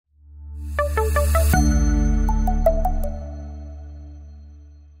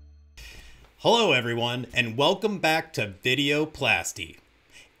Hello everyone, and welcome back to VideoPlasty.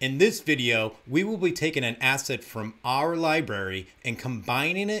 In this video, we will be taking an asset from our library and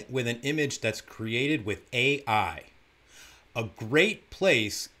combining it with an image that's created with AI. A great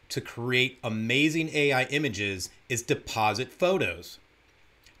place to create amazing AI images is DepositPhotos.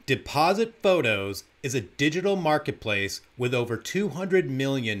 DepositPhotos is a digital marketplace with over 200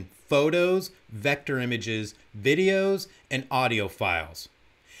 million photos, vector images, videos, and audio files.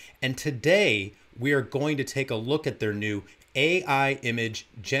 And today we are going to take a look at their new AI image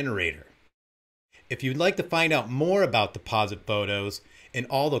generator. If you'd like to find out more about DepositPhotos and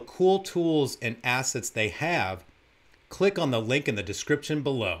all the cool tools and assets they have, click on the link in the description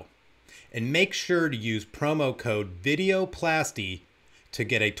below. And make sure to use promo code VideoPlasty to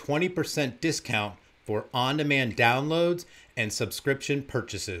get a 20% discount for on-demand downloads and subscription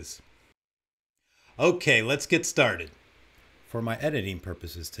purchases. Okay, let's get started. For my editing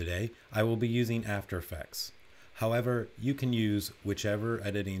purposes today, I will be using After Effects. However, you can use whichever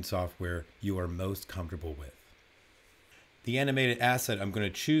editing software you are most comfortable with. The animated asset I'm going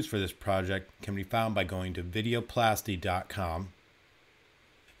to choose for this project can be found by going to VideoPlasty.com.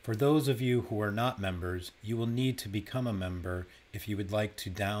 For those of you who are not members, you will need to become a member if you would like to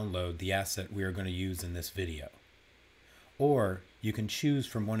download the asset we are going to use in this video. Or you can choose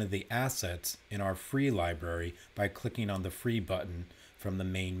from one of the assets in our free library by clicking on the free button from the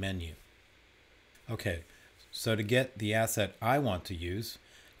main menu. Okay, so to get the asset I want to use,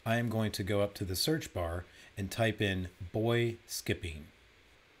 I am going to go up to the search bar and type in boy skipping.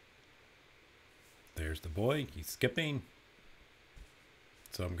 There's the boy, he's skipping.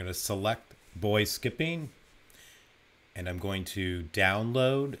 So I'm going to select boy skipping and I'm going to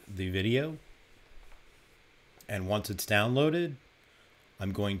download the video. And once it's downloaded,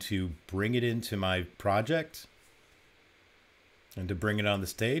 I'm going to bring it into my project. And to bring it on the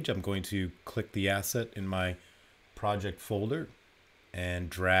stage, I'm going to click the asset in my project folder and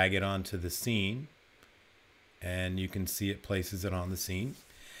drag it onto the scene. And you can see it places it on the scene.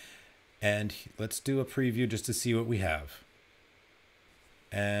 And let's do a preview just to see what we have.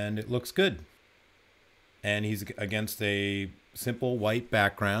 And it looks good. And he's against a simple white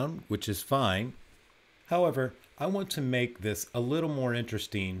background, which is fine. However, I want to make this a little more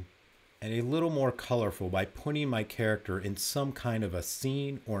interesting and a little more colorful by putting my character in some kind of a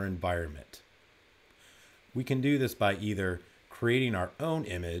scene or environment. We can do this by either creating our own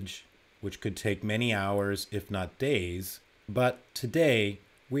image, which could take many hours, if not days, but today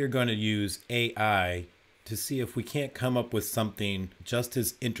we are going to use AI to see if we can't come up with something just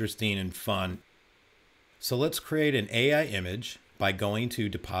as interesting and fun. So let's create an AI image by going to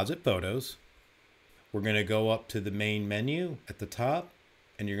DepositPhotos. We're going to go up to the main menu at the top,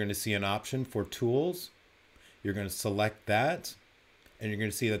 and you're going to see an option for tools. You're going to select that, and you're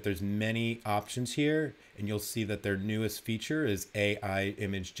going to see that there's many options here, and you'll see that their newest feature is AI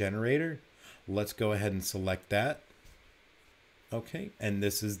image generator. Let's go ahead and select that. Okay, and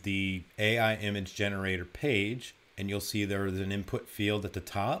this is the AI image generator page, and you'll see there is an input field at the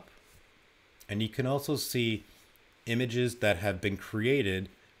top. And you can also see images that have been created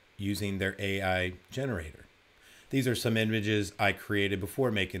using their AI generator. These are some images I created before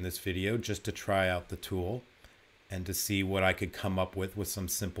making this video just to try out the tool and to see what I could come up with some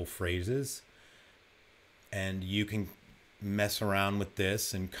simple phrases. And you can mess around with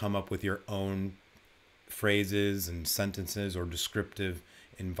this and come up with your own phrases and sentences or descriptive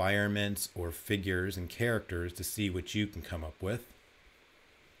environments or figures and characters to see what you can come up with.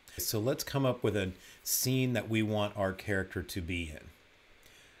 So let's come up with a scene that we want our character to be in.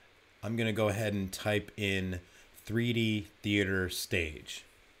 I'm going to go ahead and type in 3D theater stage.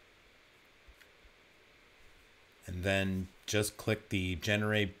 And then just click the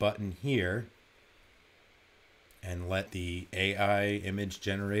generate button here and let the AI image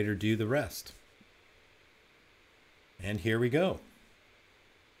generator do the rest. And here we go.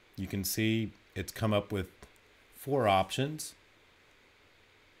 You can see it's come up with 4 options.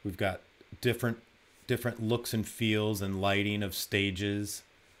 We've got different looks and feels and lighting of stages.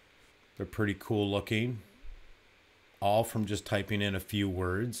 They're pretty cool looking, all from just typing in a few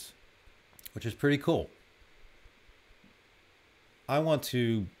words, which is pretty cool. I want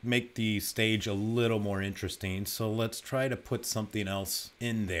to make the stage a little more interesting, so let's try to put something else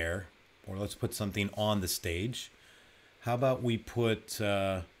in there, or let's put something on the stage. How about we put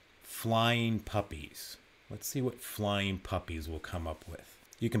flying puppies? Let's see what flying puppies will come up with.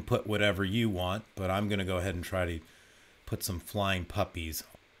 You can put whatever you want, but I'm going to go ahead and try to put some flying puppies.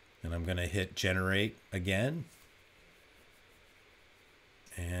 And I'm going to hit generate again.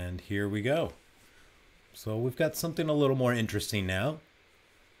 And here we go. So we've got something a little more interesting now.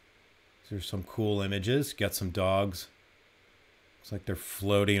 There's some cool images. Got some dogs. Looks like they're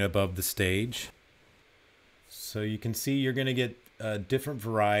floating above the stage. So you can see you're going to get a different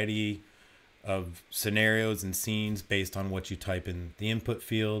variety of scenarios and scenes based on what you type in the input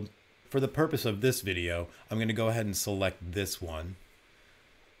field. For the purpose of this video, I'm going to go ahead and select this one.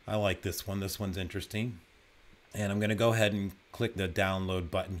 I like this one. This one's interesting. And I'm going to go ahead and click the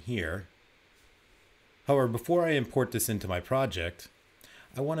download button here. However, before I import this into my project,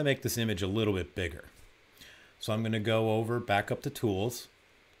 I want to make this image a little bit bigger. So I'm going to go over, back up to Tools,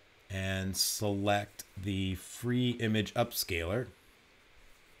 and select the free image upscaler.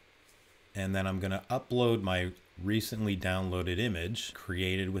 And then I'm going to upload my recently downloaded image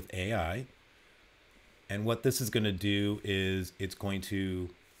created with AI. And what this is going to do is it's going to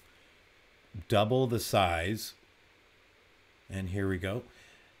double the size. And here we go.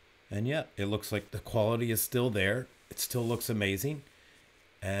 And yeah, it looks like the quality is still there. It still looks amazing.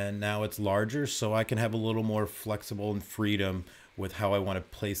 And now it's larger, so I can have a little more flexible and freedom with how I want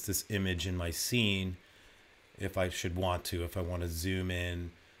to place this image in my scene if I should want to, if I want to zoom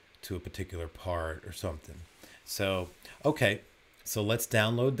in to a particular part or something. So, okay, so let's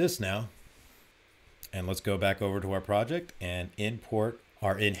download this now. And let's go back over to our project and import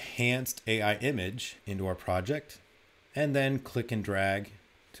our enhanced AI image into our project. And then click and drag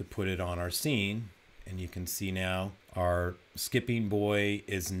to put it on our scene. And you can see now our skipping boy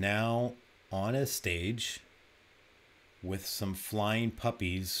is now on a stage with some flying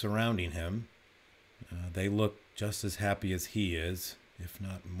puppies surrounding him. They look just as happy as he is, if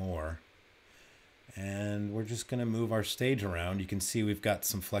not more. And we're just going to move our stage around. You can see we've got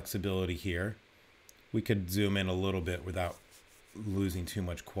some flexibility here. We could zoom in a little bit without losing too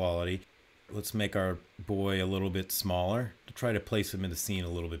much quality. Let's make our boy a little bit smaller to try to place him in the scene a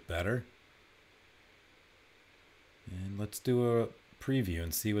little bit better. And let's do a preview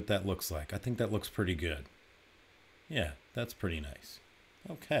and see what that looks like. I think that looks pretty good. Yeah, that's pretty nice.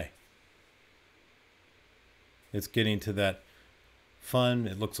 Okay. It's getting to that fun.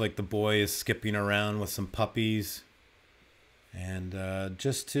 It looks like the boy is skipping around with some puppies. And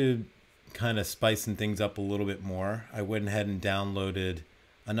just to kind of spicing things up a little bit more, I went ahead and downloaded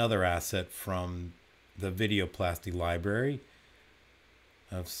another asset from the VideoPlasty library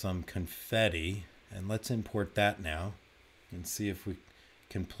of some confetti. And let's import that now and see if we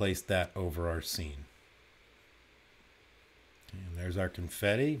can place that over our scene. And there's our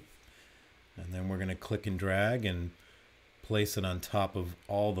confetti. And then we're going to click and drag and place it on top of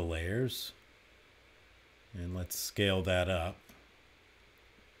all the layers. And let's scale that up.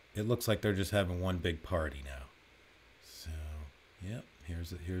 It looks like they're just having one big party now. So, yep,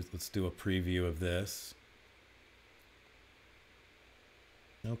 let's do a preview of this.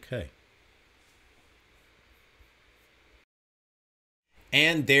 Okay.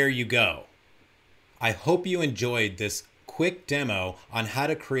 And there you go. I hope you enjoyed this quick demo on how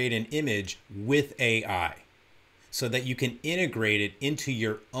to create an image with AI so that you can integrate it into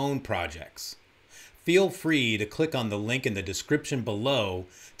your own projects. Feel free to click on the link in the description below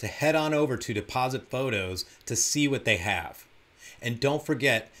to head on over to DepositPhotos to see what they have. And don't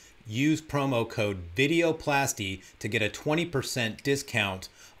forget, use promo code VideoPlasty to get a 20% discount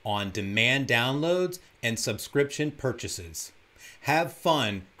on demand downloads and subscription purchases. Have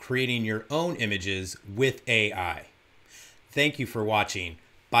fun creating your own images with AI. Thank you for watching.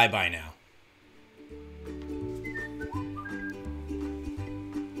 Bye-bye now.